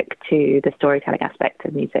I took to the storytelling aspect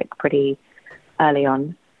of music pretty early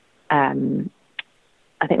on.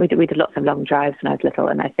 I think we did lots of long drives when I was little,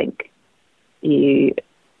 and I think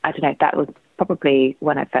that was probably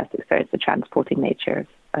when I first experienced the transporting nature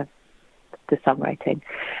of the songwriting.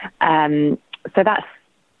 So that's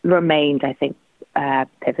remained, I think,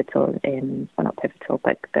 pivotal not pivotal,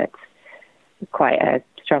 but quite a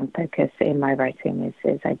strong focus in my writing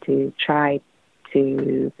is I do try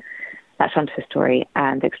to latch onto a story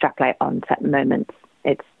and extrapolate on certain moments.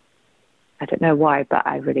 I don't know why, but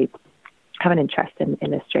I really have an interest in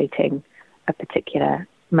illustrating a particular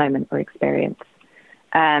moment or experience.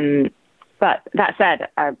 But that said,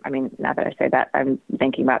 I mean, now that I say that, I'm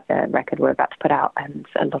thinking about the record we're about to put out, and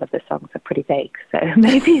a lot of the songs are pretty vague, so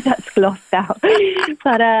maybe that's glossed out.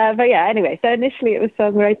 But yeah, anyway, so initially it was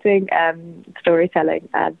songwriting, storytelling,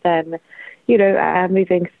 and then,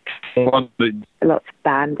 moving lots of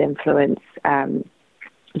band influence,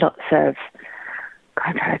 lots of,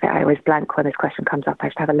 I always blank when this question comes up. I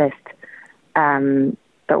should have a list.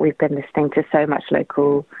 But we've been listening to so much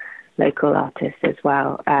local artists as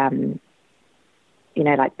well.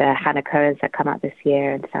 Like the Hannah Cohens that come out this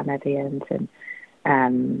year, and Sam Evians, and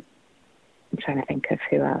I'm trying to think of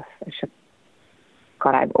who else. I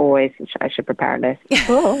should prepare a list.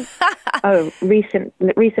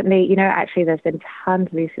 Recently, actually there's been tons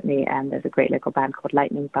recently, and there's a great local band called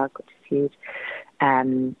Lightning Bug, which is huge.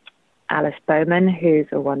 Alice Bowman, who's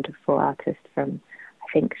a wonderful artist from, I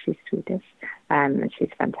think she's Swedish, and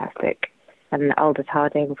she's fantastic. And Aldous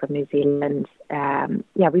Harding from New Zealand.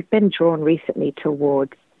 We've been drawn recently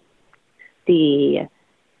towards the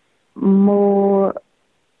more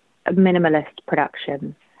minimalist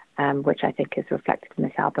production, which I think is reflected in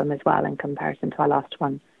this album as well in comparison to our last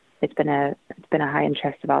one. It's been a high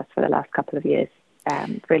interest of ours for the last couple of years,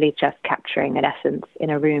 really just capturing an essence in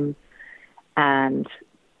a room and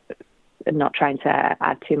not trying to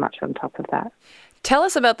add too much on top of that. Tell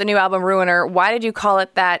us about the new album, Ruiner. Why did you call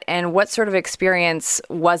it that, and what sort of experience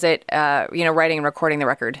was it, writing and recording the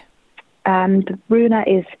record? Ruiner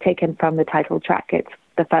is taken from the title track. It's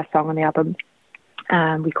the first song on the album.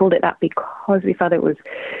 We called it that because we felt it was,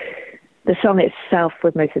 the song itself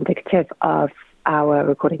was most indicative of our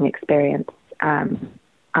recording experience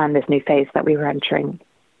and this new phase that we were entering.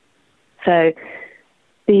 So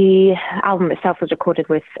the album itself was recorded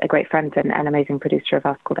with a great friend and an amazing producer of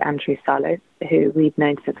ours called Andrew Sarlo, who we'd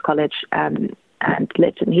known since college, and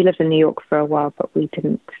he lived in New York for a while, but we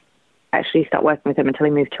didn't actually start working with him until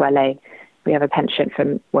he moved to LA. We have a penchant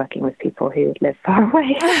for working with people who live far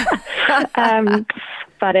away.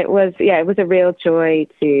 But it was a real joy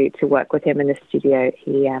to work with him in the studio.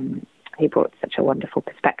 He brought such a wonderful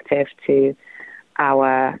perspective to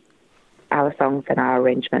our songs and our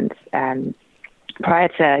arrangements. Prior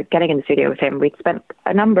to getting in the studio with him, we'd spent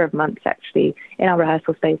a number of months actually in our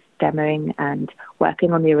rehearsal space demoing and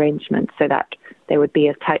working on the arrangements so that they would be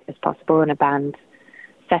as tight as possible in a band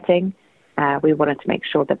setting. We wanted to make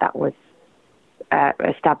sure that was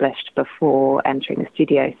established before entering the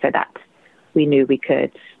studio so that we knew we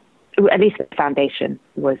could, at least the foundation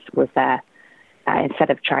was there, instead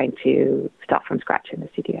of trying to start from scratch in the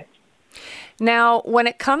studio. Now, when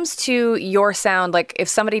it comes to your sound, like if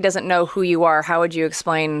somebody doesn't know who you are, how would you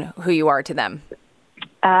explain who you are to them?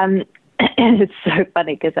 It's so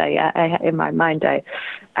funny because I in my mind,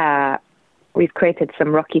 we've created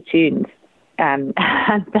some rocky tunes, and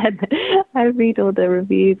then I read all the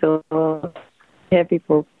reviews or hear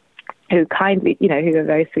people who kindly, who are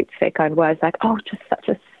very sweet to say kind words like, oh, just such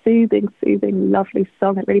a soothing, lovely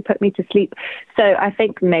song. It really put me to sleep. So I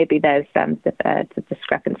think maybe there's a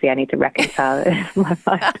discrepancy I need to reconcile in my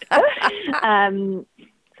mind.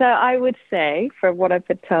 So I would say, from what I've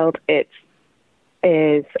been told, it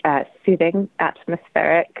is soothing,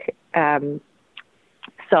 atmospheric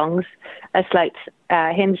songs, a slight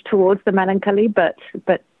hinge towards the melancholy, but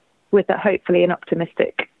with hopefully an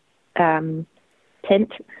optimistic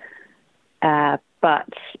tint. But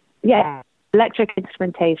yeah, electric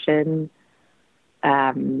instrumentation.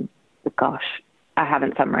 Gosh, I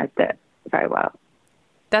haven't summarized it very well.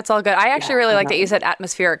 That's all good. I actually really like that you said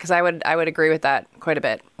atmospheric, because I would agree with that quite a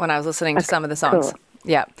bit when I was listening to some of the songs. Cool.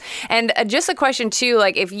 Yeah. And just a question too,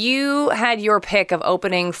 like if you had your pick of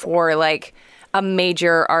opening for like a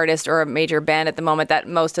major artist or a major band at the moment that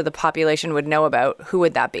most of the population would know about, who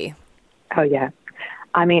would that be? Oh yeah.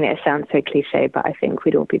 I mean, it sounds so cliche, but I think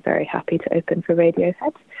we'd all be very happy to open for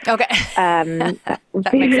Radiohead. Okay.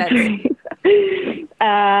 That makes sense.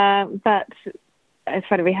 But it's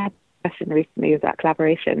funny, we had a question recently about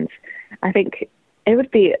collaborations. I think it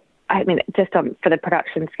would be, I mean, just for the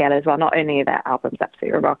production scale as well, not only their albums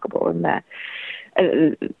absolutely remarkable, and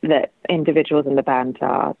the individuals in the band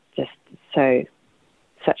are just such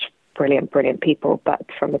brilliant people, but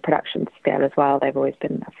from the production scale as well, they've always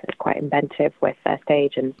been quite inventive with their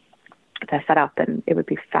stage and their setup, and it would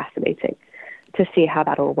be fascinating to see how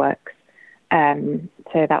that all works.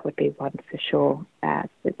 So that would be one for sure.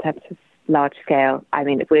 In terms of large scale, I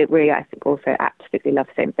mean, we I think also absolutely love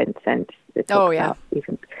St. Vincent.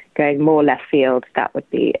 Even going more left field, that would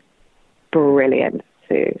be brilliant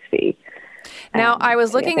to see. Now, I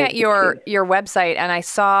was looking at your website and I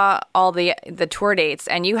saw all the tour dates,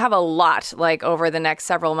 and you have a lot, like, over the next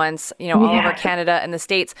several months, all over Canada and the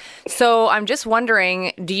States. So I'm just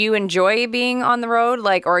wondering, do you enjoy being on the road,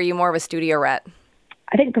 like, or are you more of a studio rat?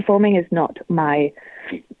 I think performing is not my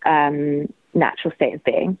natural state of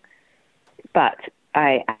being, but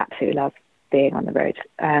I absolutely love being on the road.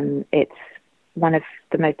 It's one of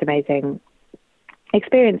the most amazing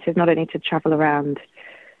experiences, not only to travel around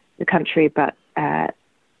the country, but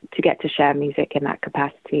to get to share music in that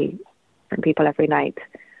capacity from people every night.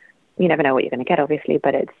 You never know what you're going to get, obviously,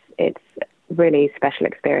 but it's really special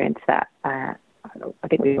experience that I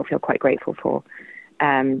think we all feel quite grateful for.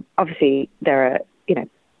 Obviously, there are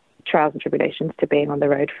trials and tribulations to being on the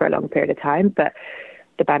road for a long period of time, but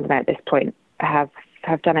the band and I at this point have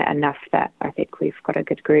done it enough that I think we've got a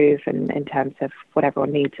good groove in terms of what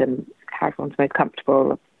everyone needs and how everyone's most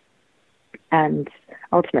comfortable. And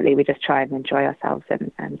ultimately, we just try and enjoy ourselves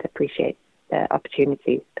and appreciate the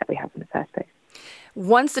opportunity that we have in the first place.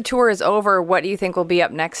 Once the tour is over, what do you think will be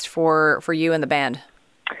up next for you and the band?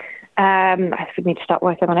 I think we need to start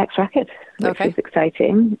working on our next record, which is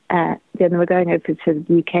exciting. Then we're going over to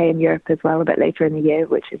the UK and Europe as well a bit later in the year,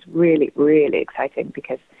 which is really, really exciting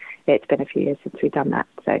because it's been a few years since we've done that.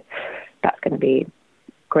 So that's going to be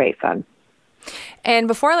great fun. And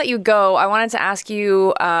before I let you go, I wanted to ask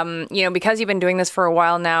you, because you've been doing this for a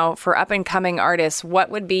while now, for up-and-coming artists, what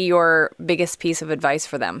would be your biggest piece of advice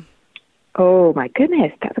for them? Oh, my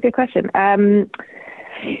goodness. That's a good question.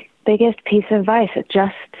 Biggest piece of advice,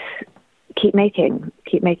 just keep making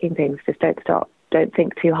things. Just don't stop. Don't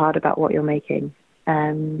think too hard about what you're making.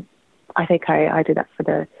 I think I did that for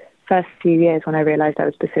the first few years when I realized I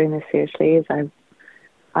was pursuing this seriously. Is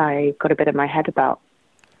I got a bit in my head about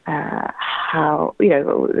how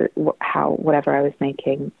whatever I was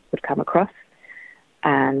making would come across.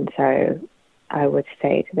 And so I would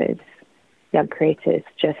say to those young creators,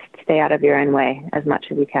 just stay out of your own way as much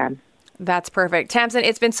as you can. That's perfect. Tamsin,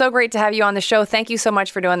 it's been so great to have you on the show. Thank you so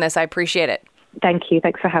much for doing this. I appreciate it. Thank you.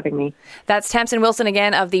 Thanks for having me. That's Tamsin Wilson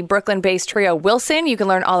again of the Brooklyn-based trio Wilsen. You can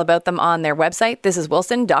learn all about them on their website,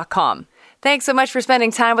 thisiswilson.com. Thanks so much for spending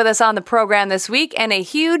time with us on the program this week, and a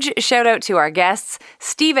huge shout out to our guests,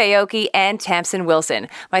 Steve Aoki and Tamsin Wilson.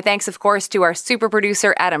 My thanks, of course, to our super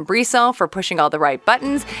producer, Adam Brisson, for pushing all the right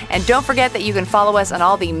buttons. And don't forget that you can follow us on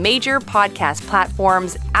all the major podcast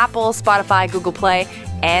platforms, Apple, Spotify, Google Play,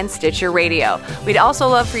 and Stitcher Radio. We'd also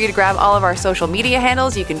love for you to grab all of our social media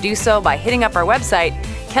handles. You can do so by hitting up our website,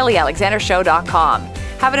 kellyalexandershow.com.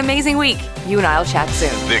 Have an amazing week. You and I will chat soon.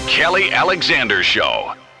 The Kelly Alexander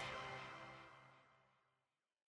Show.